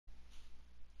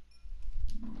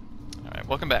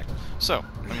welcome back. So,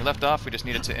 when we left off, we just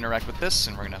needed to interact with this,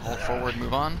 and we're going to hold forward,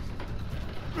 move on.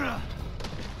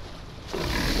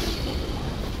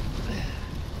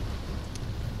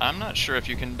 I'm not sure if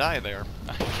you can die there.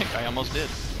 I think I almost did.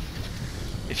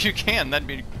 If you can, that'd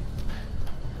be...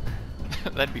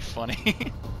 that'd be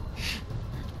funny.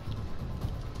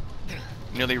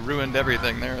 Nearly ruined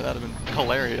everything there. That'd have been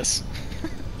hilarious.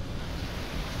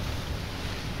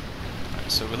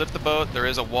 Alright, so we lift the boat. There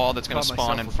is a wall that's going to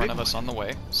spawn in front of us on the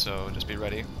way, so just be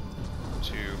ready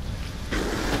to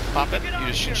pop it. You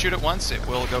just shoot it once, it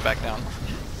will go back down.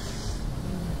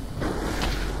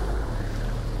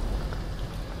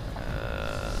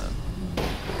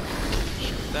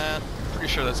 Shoot that. Pretty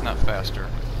sure that's not faster.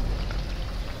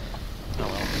 Oh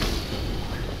well.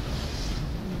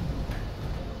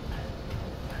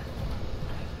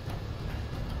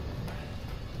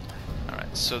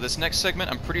 So this next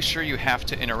segment, I'm pretty sure you have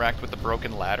to interact with the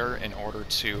broken ladder in order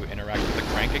to interact with the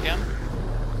crank again.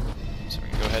 So we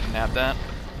can go ahead and add that.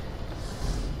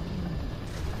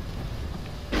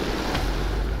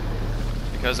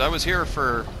 Because I was here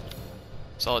for a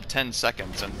solid 10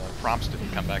 seconds and the prompts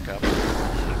didn't come back up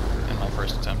in my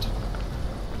first attempt. So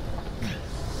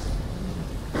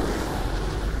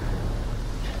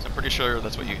I'm pretty sure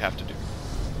that's what you have to do.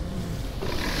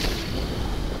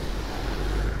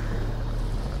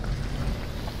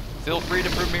 Feel free to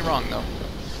prove me wrong, though.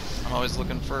 I'm always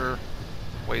looking for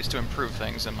ways to improve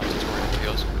things in my tutorial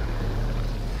videos.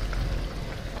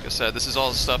 Like I said, this is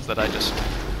all stuff that I just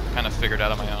kind of figured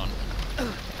out on my own.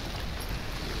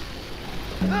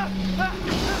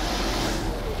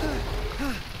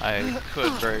 I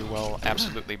could very well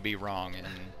absolutely be wrong in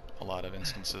a lot of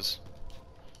instances.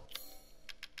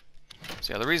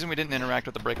 So yeah, the reason we didn't interact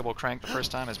with the breakable crank the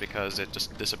first time is because it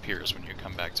just disappears when you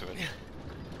come back to it.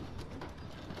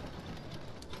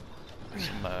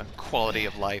 Some quality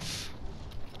of life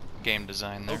game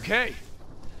design there. Okay.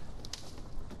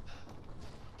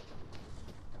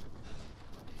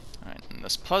 Alright, and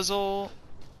this puzzle,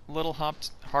 a little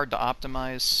hard to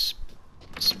optimize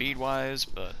speed-wise,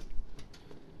 but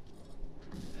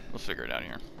we'll figure it out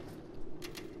here.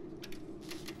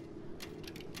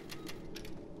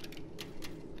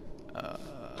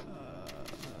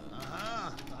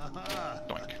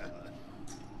 Doink.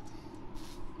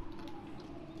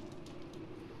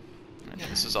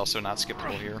 This is also not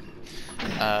skippable here.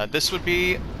 This would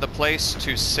be the place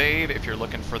to save if you're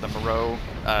looking for the Moreau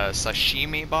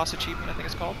Sashimi boss achievement, I think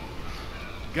it's called.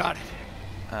 Got it.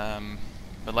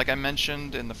 But like I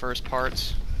mentioned in the first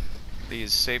part,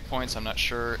 these save points, I'm not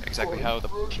sure exactly how the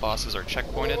bosses are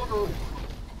checkpointed.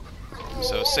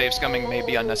 So save scumming may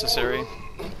be unnecessary.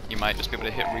 You might just be able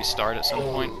to hit restart at some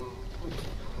point.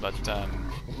 But yeah,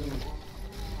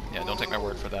 don't take my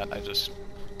word for that. I just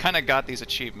kind of got these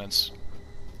achievements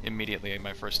immediately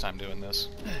my first time doing this.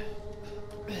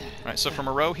 Alright, so for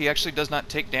Moreau, he actually does not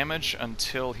take damage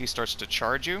until he starts to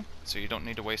charge you, so you don't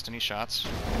need to waste any shots.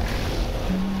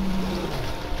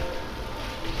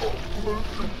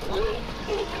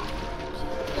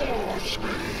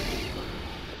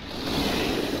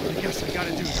 I guess I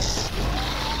gotta do this.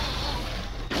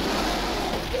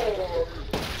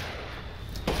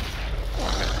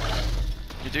 Okay.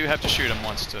 You do have to shoot him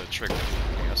once to trigger,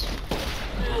 I guess.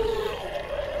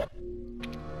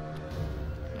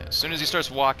 As soon as he starts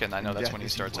walking, I know that's when he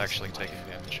starts actually taking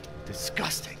damage.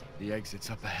 Disgusting. The exit's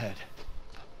up ahead.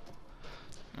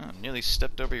 Oh, nearly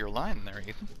stepped over your line there,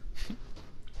 Ethan.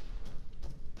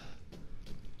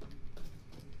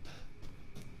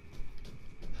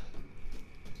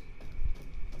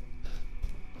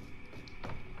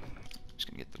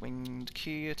 Just gonna get the winged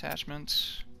key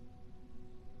attachment.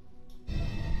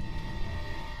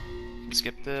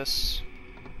 Skip this.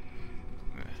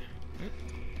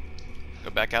 Go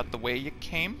back out the way you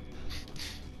came.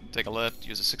 Take a left,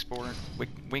 use a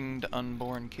winged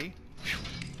unborn key.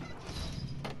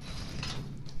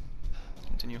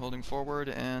 Continue holding forward,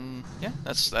 and yeah,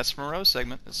 that's Moreau's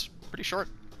segment. It's pretty short,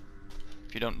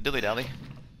 if you don't dilly-dally.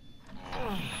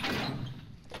 And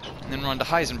then we're on to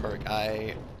Heisenberg.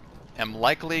 I am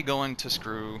likely going to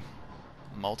screw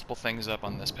multiple things up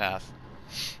on this path,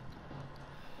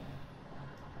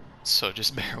 so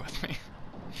just bear with me.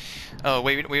 Oh,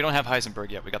 wait, we don't have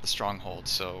Heisenberg yet. We got the Stronghold,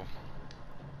 so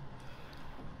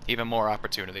even more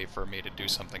opportunity for me to do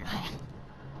something wrong.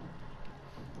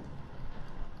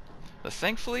 But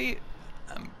thankfully,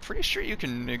 I'm pretty sure you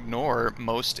can ignore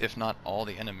most, if not all,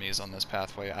 the enemies on this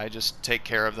pathway. I just take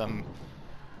care of them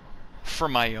for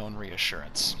my own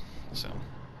reassurance. So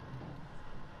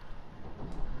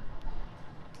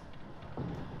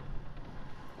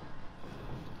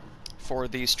for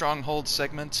the stronghold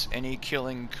segment, any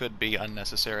killing could be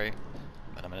unnecessary,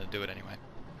 but I'm going to do it anyway.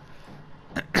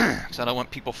 Because I don't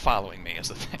want people following me, is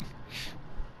the thing.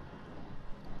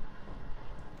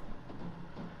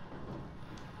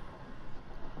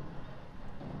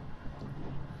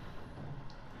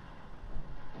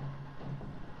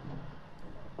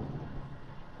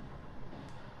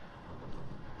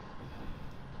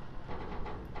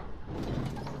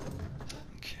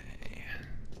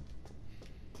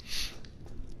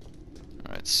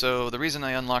 So the reason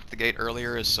I unlocked the gate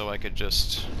earlier is so I could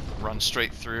just run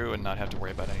straight through and not have to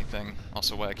worry about anything.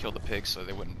 Also why I killed the pigs, so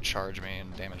they wouldn't charge me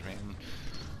and damage me and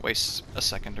waste a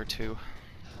second or two.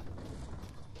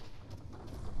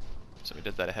 So we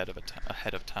did that ahead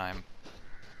of time.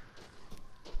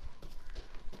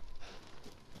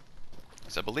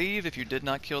 Because I believe if you did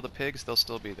not kill the pigs, they'll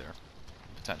still be there.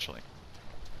 Potentially.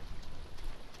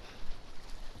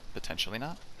 Potentially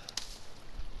not.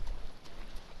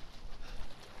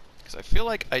 I feel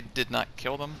like I did not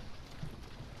kill them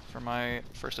for my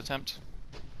first attempt,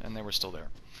 and they were still there.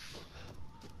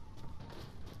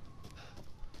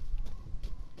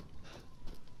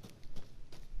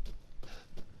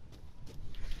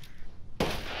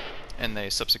 And they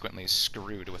subsequently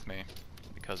screwed with me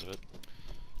because of it.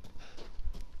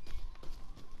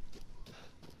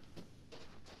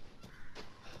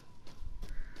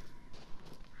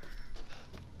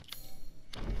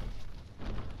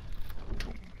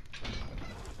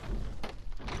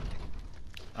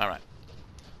 Alright,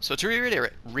 so to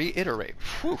reiterate,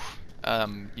 whew,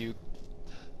 you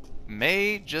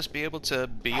may just be able to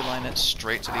beeline it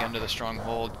straight to the end of the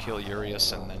stronghold, kill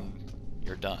Urius, and then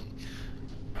you're done.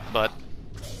 But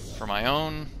for my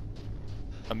own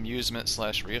amusement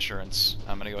 / reassurance,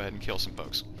 I'm going to go ahead and kill some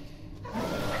folks.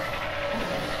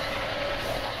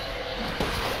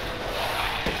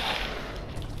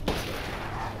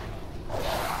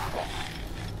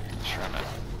 Sure I'm at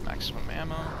maximum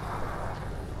ammo.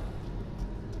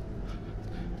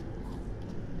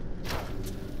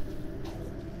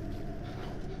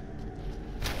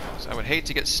 So I would hate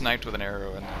to get sniped with an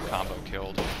arrow and then combo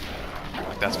killed.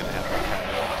 Like that's gonna happen.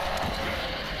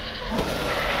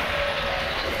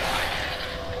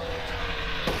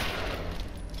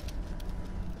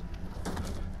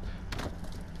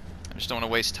 I just don't want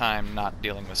to waste time not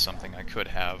dealing with something I could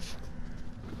have.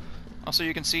 Also,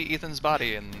 you can see Ethan's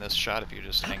body in this shot if you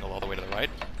just angle all the way to the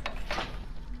right.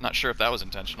 Not sure if that was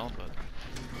intentional, but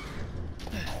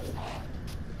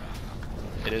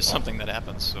it is something that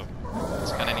happens, so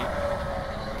it's kind of neat.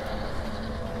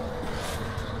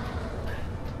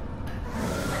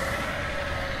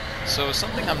 So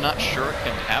something I'm not sure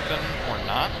can happen or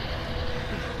not.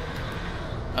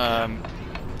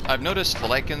 I've noticed the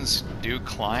Lycans do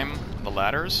climb the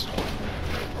ladders.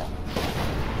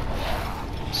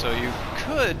 So you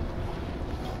could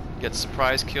get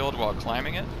surprise killed while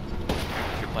climbing it,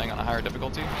 if you're playing on a higher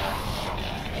difficulty.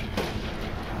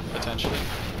 Potentially.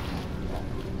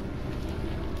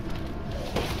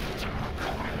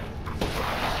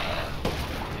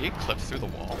 He clipped through the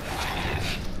wall.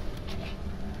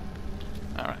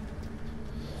 Alright.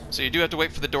 So you do have to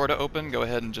wait for the door to open. Go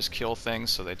ahead and just kill things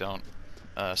so they don't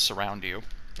surround you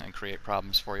and create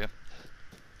problems for you.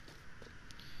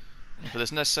 And for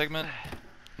this next segment,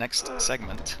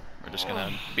 we're just going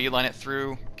to beeline it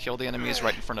through, kill the enemies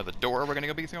right in front of the door we're going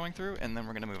to be going through, and then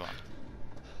we're going to move on.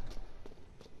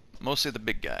 Mostly the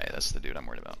big guy, that's the dude I'm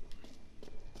worried about.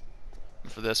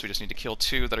 And for this, we just need to kill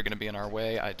 2 that are going to be in our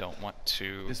way. I don't want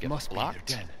to get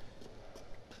blocked.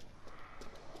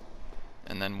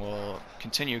 And then we'll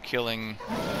continue killing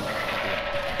at the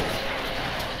end.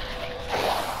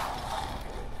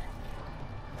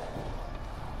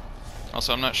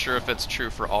 Also, I'm not sure if it's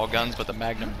true for all guns, but the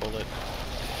Magnum bullet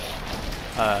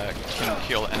can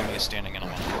kill enemies standing in a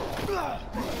line.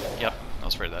 Yep, I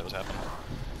was afraid that was happening.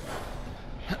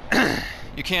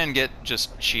 You can get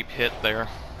just cheap hit there.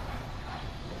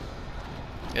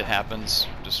 It happens.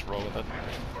 Just roll with it.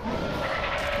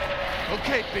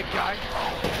 Okay, big guy.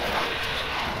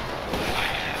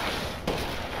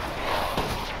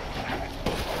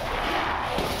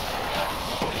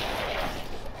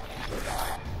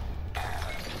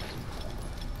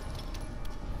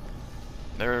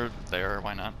 They're there,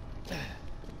 why not?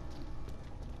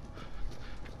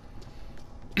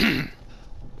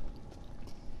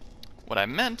 What I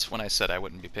meant when I said I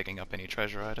wouldn't be picking up any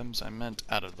treasure items, I meant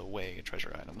out of the way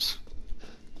treasure items.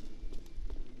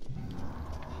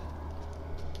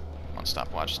 Come on,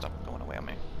 stopwatch, stop going away on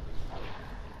me.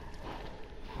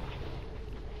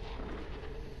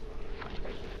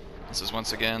 This is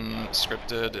once again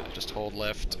scripted, just hold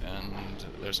left, and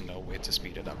there's no way to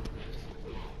speed it up.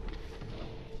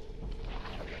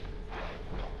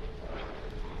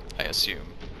 assume.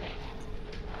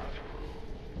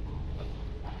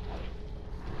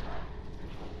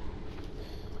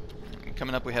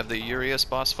 Coming up, we have the Urias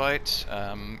boss fight.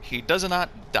 He does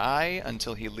not die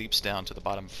until he leaps down to the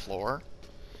bottom floor.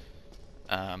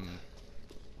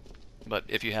 But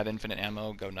if you have infinite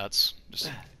ammo, go nuts.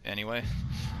 Just anyway.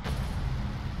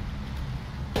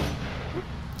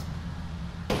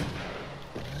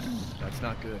 That's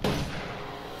not good.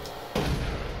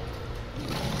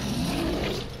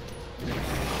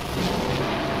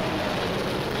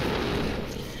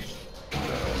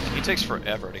 He takes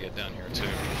forever to get down here, too.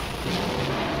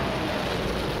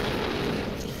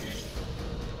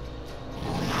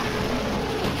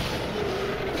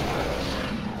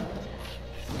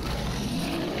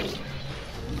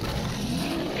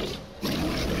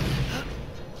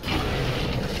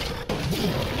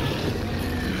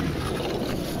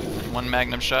 One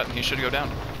magnum shot and he should go down.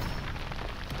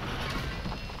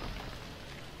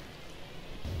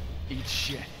 Eat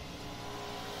shit.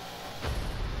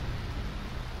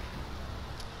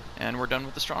 And we're done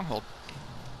with the stronghold.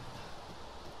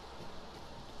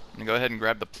 I'm gonna go ahead and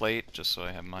grab the plate just so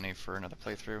I have money for another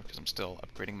playthrough because I'm still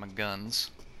upgrading my guns.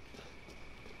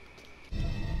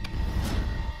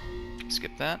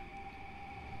 Skip that.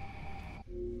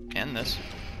 And this.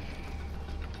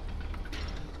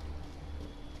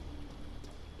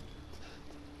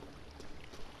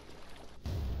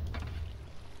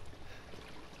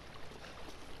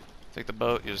 Take the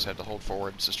boat, you just have to hold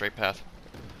forward, it's a straight path.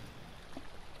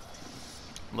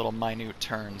 Little minute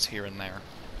turns here and there.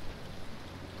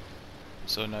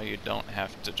 So no, you don't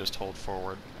have to just hold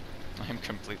forward. I'm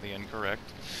completely incorrect.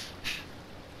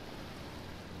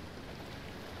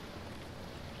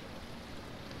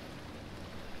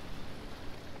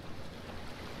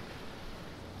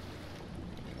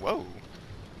 Whoa!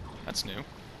 That's new.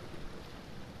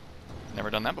 Never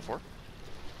done that before.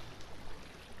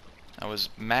 I was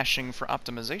mashing for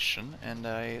optimization, and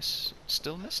I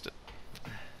still missed it.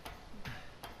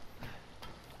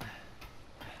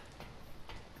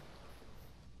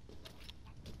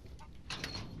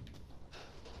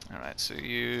 Alright, so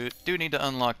you do need to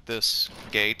unlock this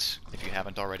gate, if you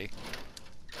haven't already.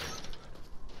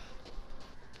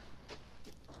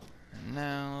 And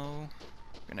now,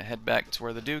 we're gonna head back to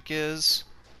where the Duke is,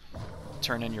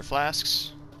 turn in your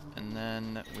flasks, and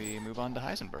then we move on to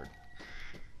Heisenberg.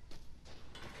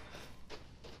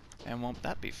 And won't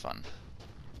that be fun?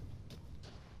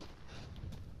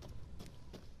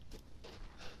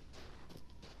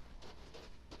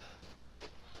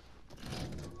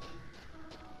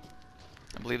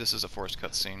 I believe this is a forced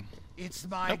cutscene. It's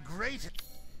my greatest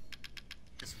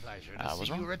pleasure to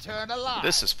see you return alive.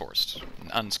 This is forced,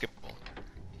 unskippable.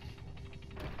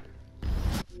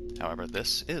 However,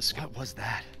 this is skippable. What was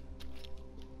that?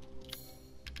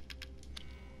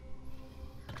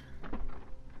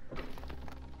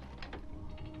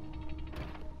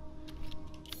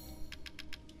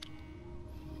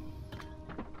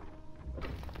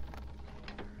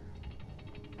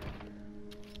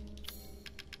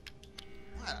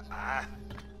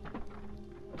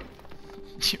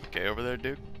 You okay over there,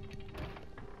 Duke?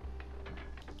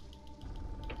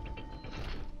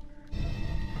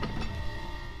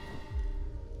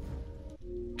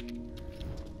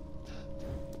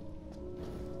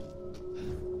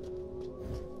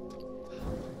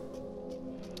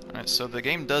 Alright, so the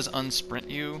game does unsprint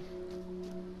you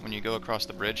when you go across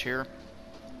the bridge here.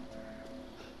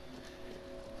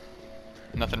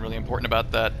 Nothing really important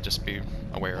about that, just be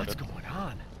aware of it. What's going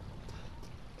on?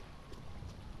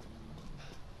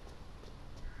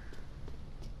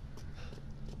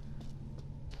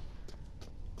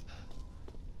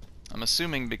 I'm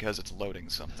assuming because it's loading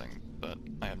something, but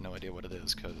I have no idea what it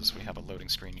is because we have a loading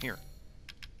screen here.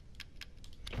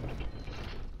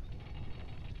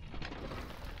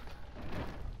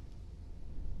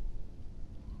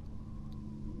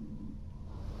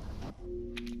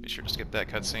 Be sure to skip that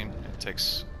cutscene. It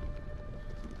takes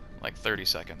like 30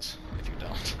 seconds if you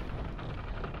don't.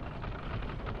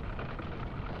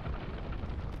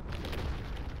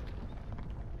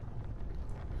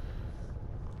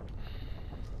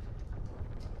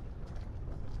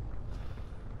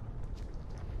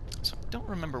 So I don't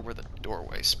remember where the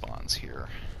doorway spawns here.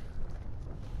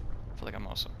 I feel like I'm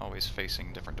also always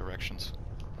facing different directions.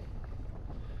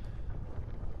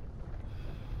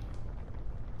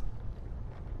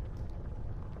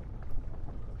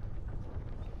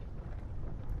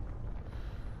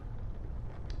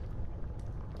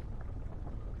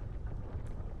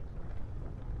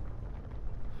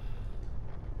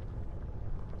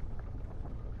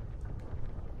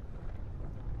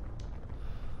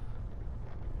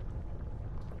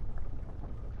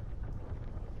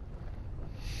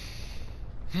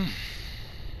 Alright.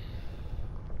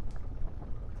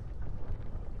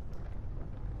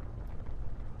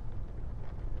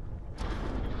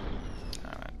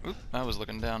 Oop, I was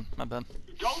looking down. My bad.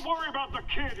 Don't worry about the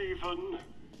kid, Ethan.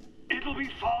 It'll be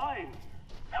fine.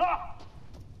 Ha!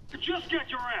 Just get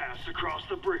your ass across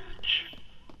the bridge.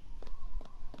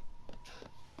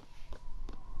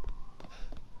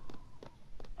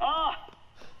 Ah!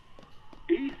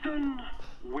 Ethan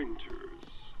Winters.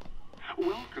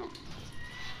 Welcome.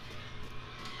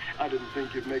 I didn't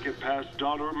think you'd make it past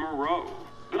Daughter Moreau,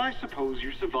 but I suppose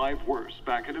you survived worse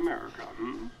back in America,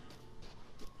 hmm?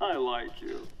 I like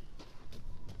you.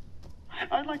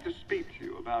 I'd like to speak to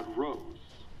you about Rose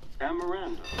and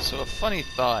Miranda. So a funny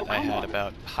thought I had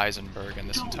about Heisenberg in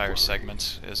this entire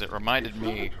segment is it reminded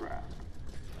me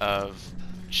of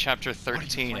Chapter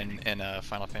 13 in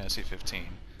Final Fantasy 15.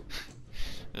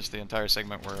 Just the entire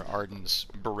segment where Arden's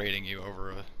berating you over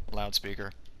a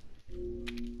loudspeaker.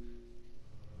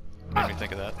 Made me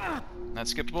think of that.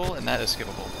 That's skippable, and that is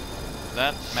skippable.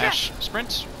 That, mash,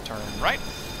 sprint, turn right.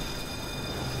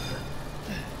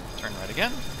 Turn right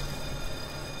again.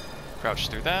 Crouch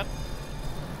through that.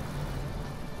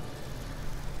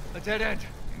 A dead end.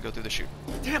 And go through the chute.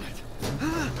 Damn it!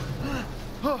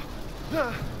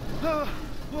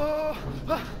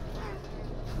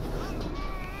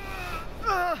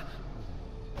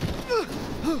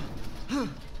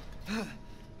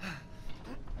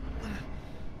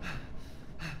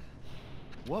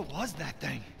 What was that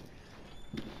thing?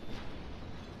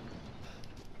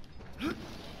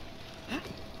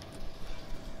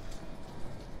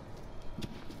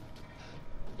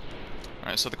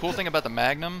 Alright, so the cool thing about the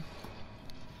Magnum,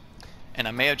 and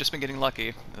I may have just been getting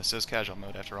lucky, this is casual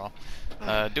mode after all,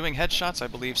 doing headshots I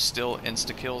believe still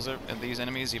insta-kills these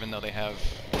enemies even though they have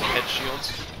head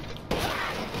shields.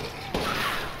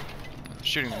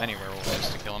 Shooting them anywhere will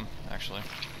insta-kill them, actually.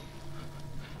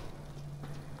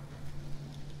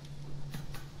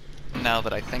 Now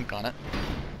that I think on it.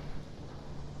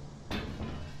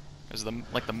 Because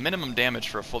the minimum damage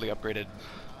for a fully upgraded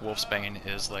Wolfsbane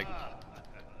is like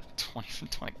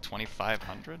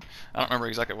 2,500? I don't remember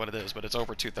exactly what it is, but it's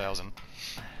over 2,000.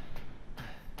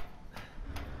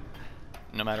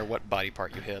 No matter what body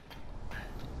part you hit.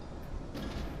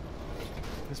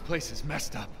 This place is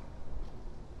messed up.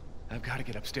 I've got to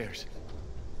get upstairs.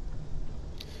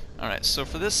 Alright, so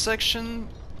for this section,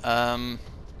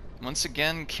 once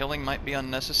again, killing might be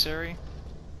unnecessary.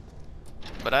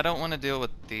 But I don't want to deal with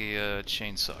the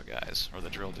chainsaw guys, or the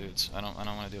drill dudes. I don't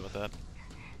want to deal with that.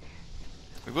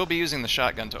 We will be using the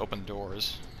shotgun to open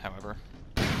doors, however.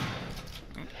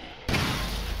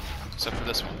 Except for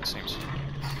this one, it seems.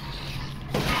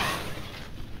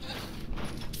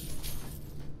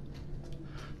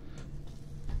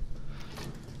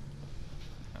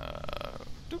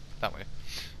 That way.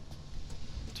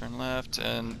 Turn left,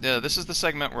 and yeah, this is the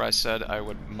segment where I said I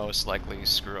would most likely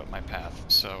screw up my path,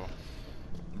 so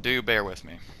do bear with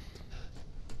me.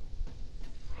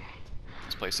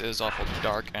 This place is awful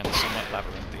dark and somewhat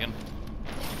labyrinthian.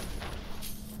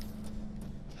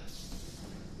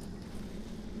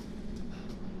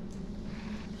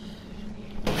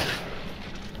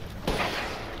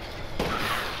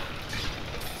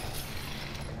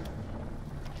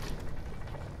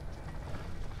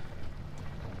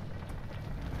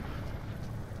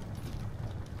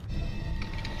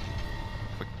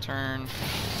 Quick turn.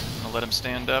 I'll let him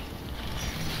stand up.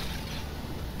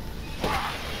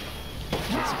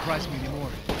 Don't surprise me anymore.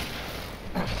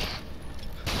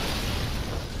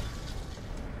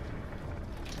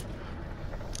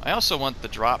 I also want the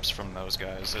drops from those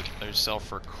guys. They sell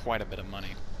for quite a bit of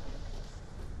money.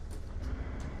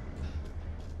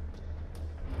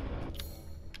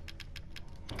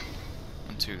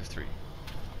 One, two, three.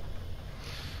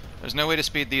 There's no way to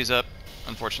speed these up,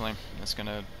 unfortunately. It's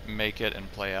gonna make it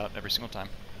and play out every single time.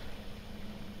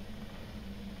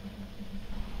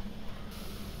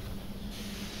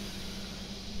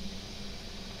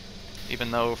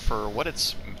 Even though for what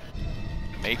it's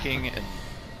making in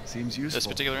Seems useful. this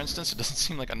particular instance, it doesn't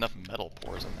seem like enough metal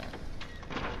pours in there.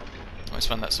 I always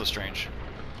find that so strange.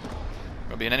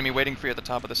 There'll be an enemy waiting for you at the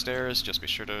top of the stairs, just be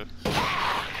sure to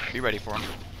be ready for him.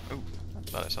 Ooh, I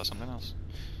thought I saw something else.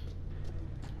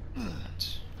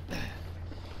 Right.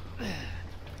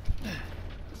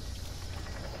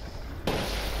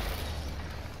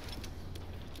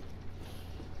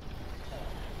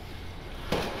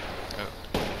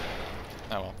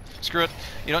 Oh well. Screw it.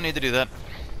 You don't need to do that.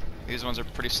 These ones are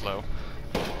pretty slow.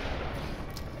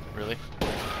 Really?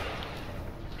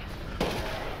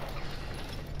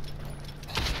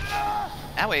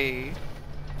 Owie!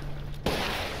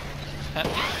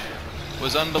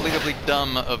 was unbelievably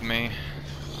dumb of me.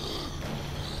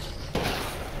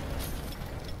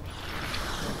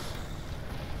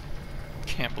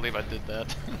 Can't believe I did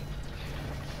that.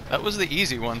 That was the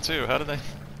easy one too. How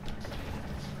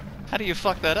do you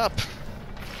fuck that up?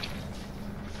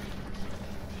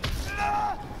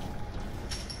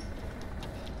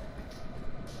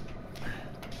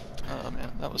 Oh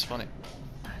man, that was funny.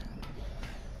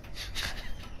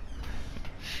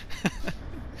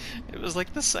 It was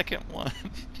like the second one.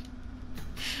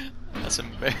 That's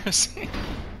embarrassing.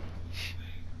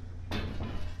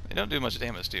 They don't do much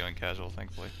damage to you in casual,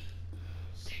 thankfully.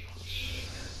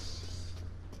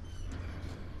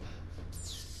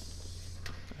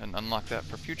 And unlock that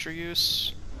for future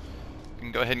use. You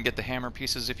can go ahead and get the hammer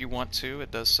pieces if you want to. It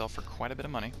does sell for quite a bit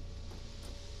of money.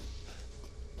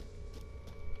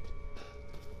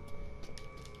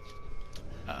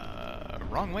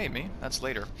 Wrong way, me. That's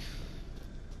later.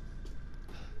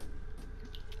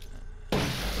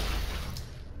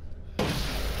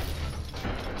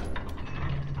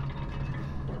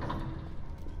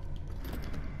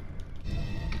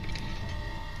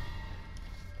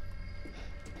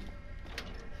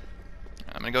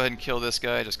 I'm gonna go ahead and kill this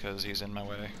guy just because he's in my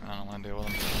way. I don't want to deal with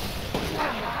him.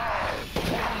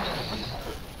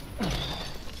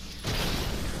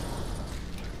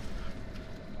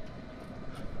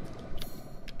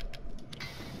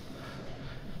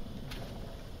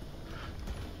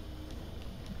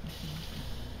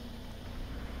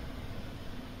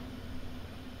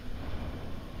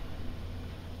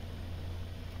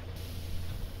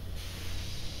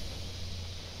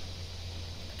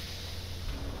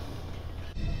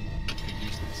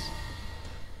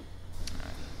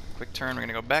 Quick turn, we're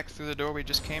gonna go back through the door we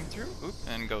just came through. Oop,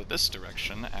 and go this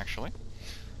direction, actually.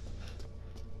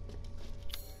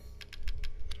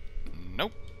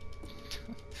 Nope.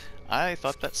 I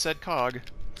thought that said cog.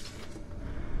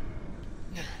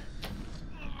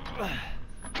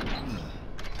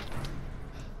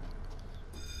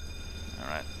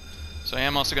 Alright. So I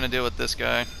am also gonna deal with this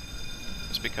guy.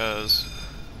 Just because.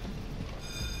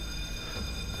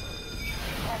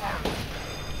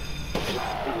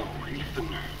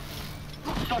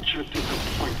 Such a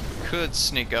disappointment. Could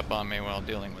sneak up on me while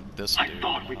dealing with this dude. I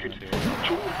thought we could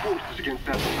join forces against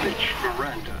that bitch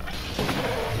Miranda.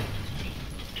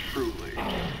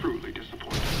 Truly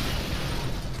disappointed.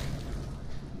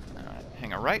 Alright,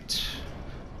 hang a right.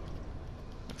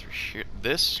 Through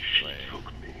this way. She took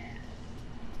me.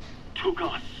 Took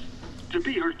us to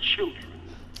be her children.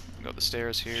 Go up the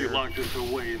stairs here. She locked us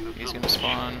away in the He's village. gonna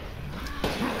spawn.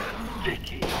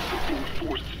 Decades of being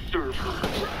forced to serve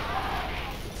her.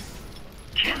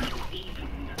 Can you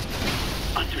even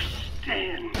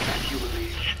understand that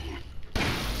humiliation?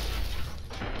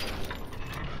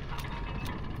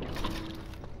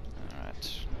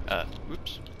 Alright.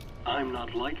 Oops. I'm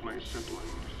not like my siblings.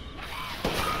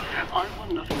 I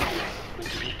want nothing more than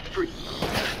to be free.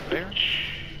 There.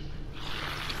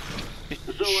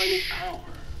 So I need power.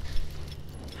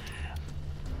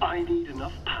 I need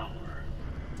enough power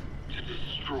to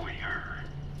destroy her.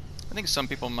 I think some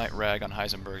people might rag on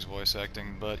Heisenberg's voice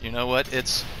acting, but you know what?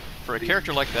 It's for a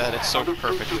character like that, it's so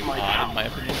perfectly odd, in my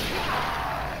opinion.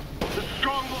 The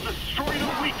strong will destroy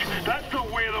the weak. That's the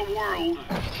way of the world.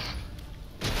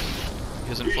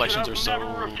 His inflections are so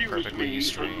perfectly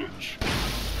strange.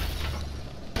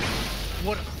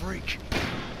 What a freak.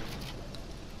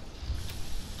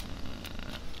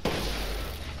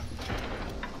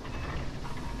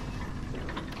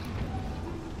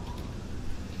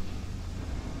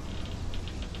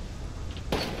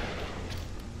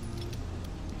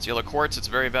 It's yellow quartz, it's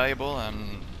very valuable,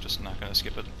 I'm just not going to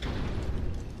skip it.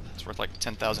 It's worth like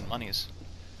 10,000 monies.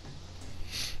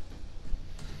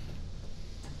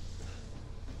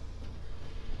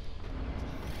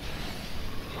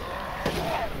 Put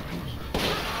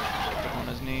him on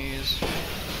his knees.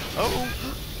 Oh!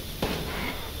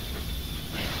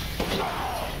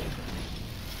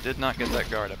 Did not get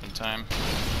that guard up in time.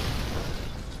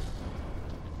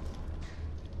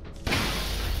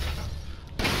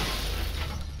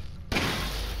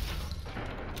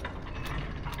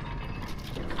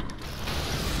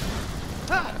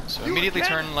 So immediately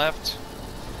turn left,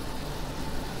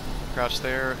 crouch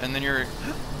there, and then you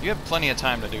have plenty of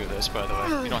time to do this, by the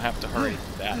way. You don't have to hurry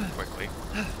that quickly.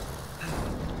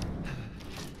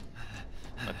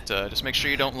 But just make sure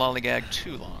you don't lollygag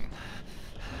too long.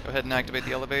 Go ahead and activate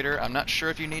the elevator. I'm not sure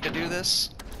if you need to do this,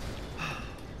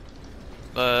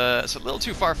 but it's a little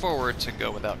too far forward to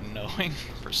go without knowing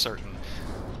for certain.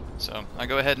 So I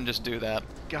go ahead and just do that.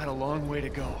 Got a long way to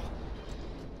go.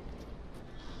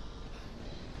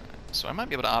 So I might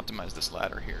be able to optimize this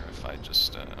ladder here if I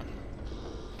just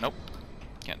Nope.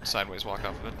 Can't sideways walk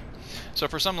off of it. So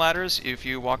for some ladders, if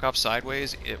you walk off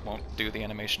sideways, it won't do the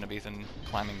animation of Ethan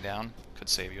climbing down. Could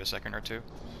save you a second or two.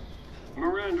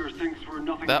 Miranda thinks we're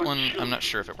nothing That but one, children. I'm not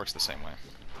sure if it works the same way.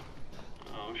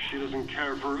 Oh, she doesn't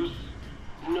care for us.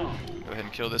 No. Go ahead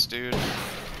and kill this dude.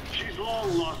 She's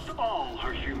long lost all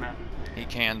her humanity. He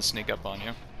can sneak up on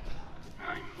you.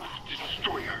 I must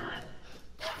destroy her.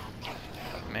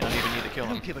 May not even need to kill I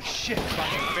him. don't give a shit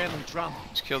about your family drama.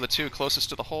 Just kill the two closest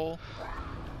to the hole.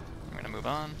 I'm gonna move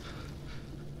on.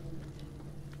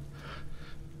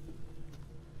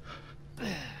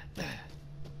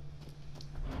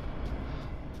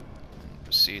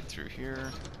 Proceed through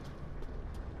here.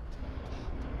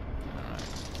 Alright.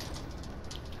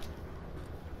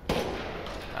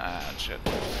 Ah, shit.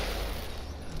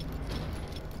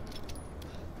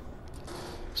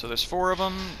 So there's 4 of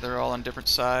them. They're all on different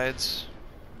sides.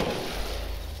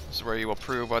 This is where you will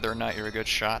prove whether or not you're a good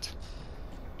shot.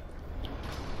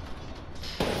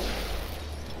 And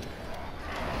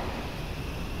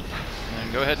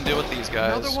then go ahead and deal with these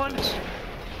guys. Another one?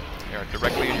 They are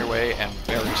directly in your way and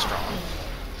very strong.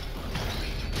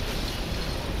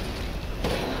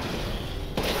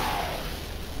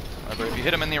 However, if you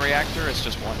hit them in the reactor, it's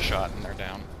just one shot and they're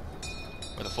down.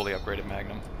 With a fully upgraded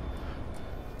Magnum.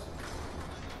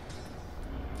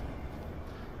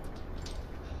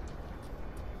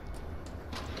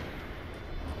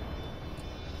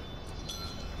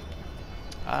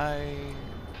 I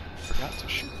forgot to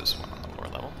shoot this one on the lower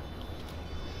level.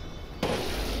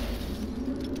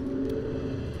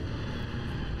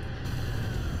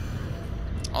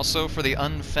 Also, for the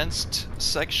unfenced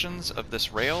sections of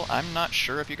this rail, I'm not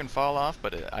sure if you can fall off,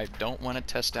 but I don't want to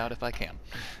test out if I can.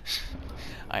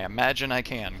 I imagine I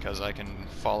can, because I can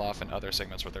fall off in other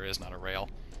segments where there is not a rail.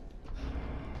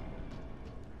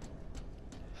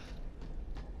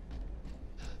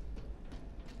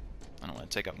 I don't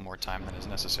want to take up more time than is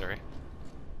necessary.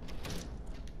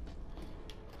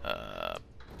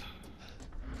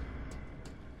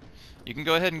 You can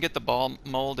go ahead and get the ball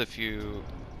mold if you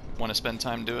want to spend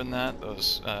time doing that.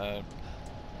 Those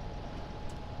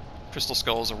crystal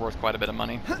skulls are worth quite a bit of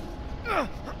money.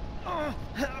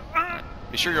 Right.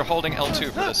 Be sure you're holding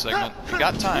L2 for this segment. You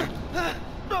got time.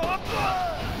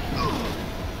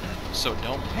 So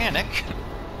don't panic.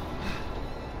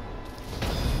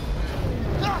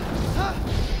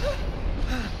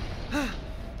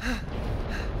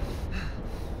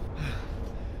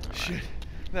 Shit,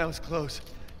 that was close.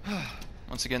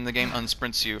 Once again, the game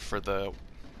unsprints you for the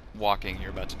walking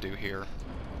you're about to do here.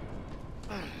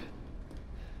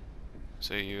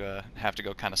 So you have to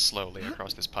go kind of slowly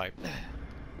across this pipe.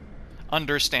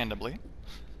 Understandably.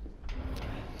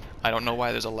 I don't know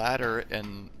why there's a ladder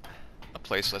in a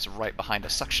place that's right behind a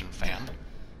suction fan.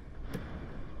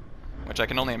 Which I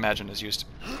can only imagine is used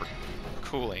for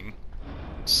cooling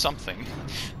something.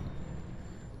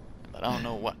 But I don't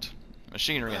know what.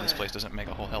 Machinery in this place doesn't make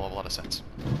a whole hell of a lot of sense.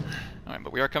 Alright,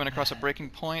 but we are coming across a breaking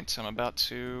point. I'm about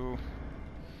to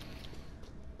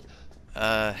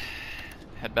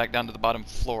head back down to the bottom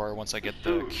floor once I get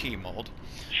the key mold.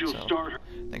 So,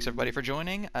 thanks everybody for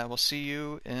joining. I will see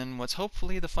you in what's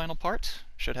hopefully the final part.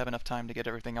 Should have enough time to get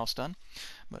everything else done.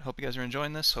 But hope you guys are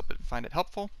enjoying this. Hope you find it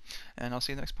helpful. And I'll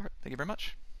see you in the next part. Thank you very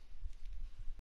much.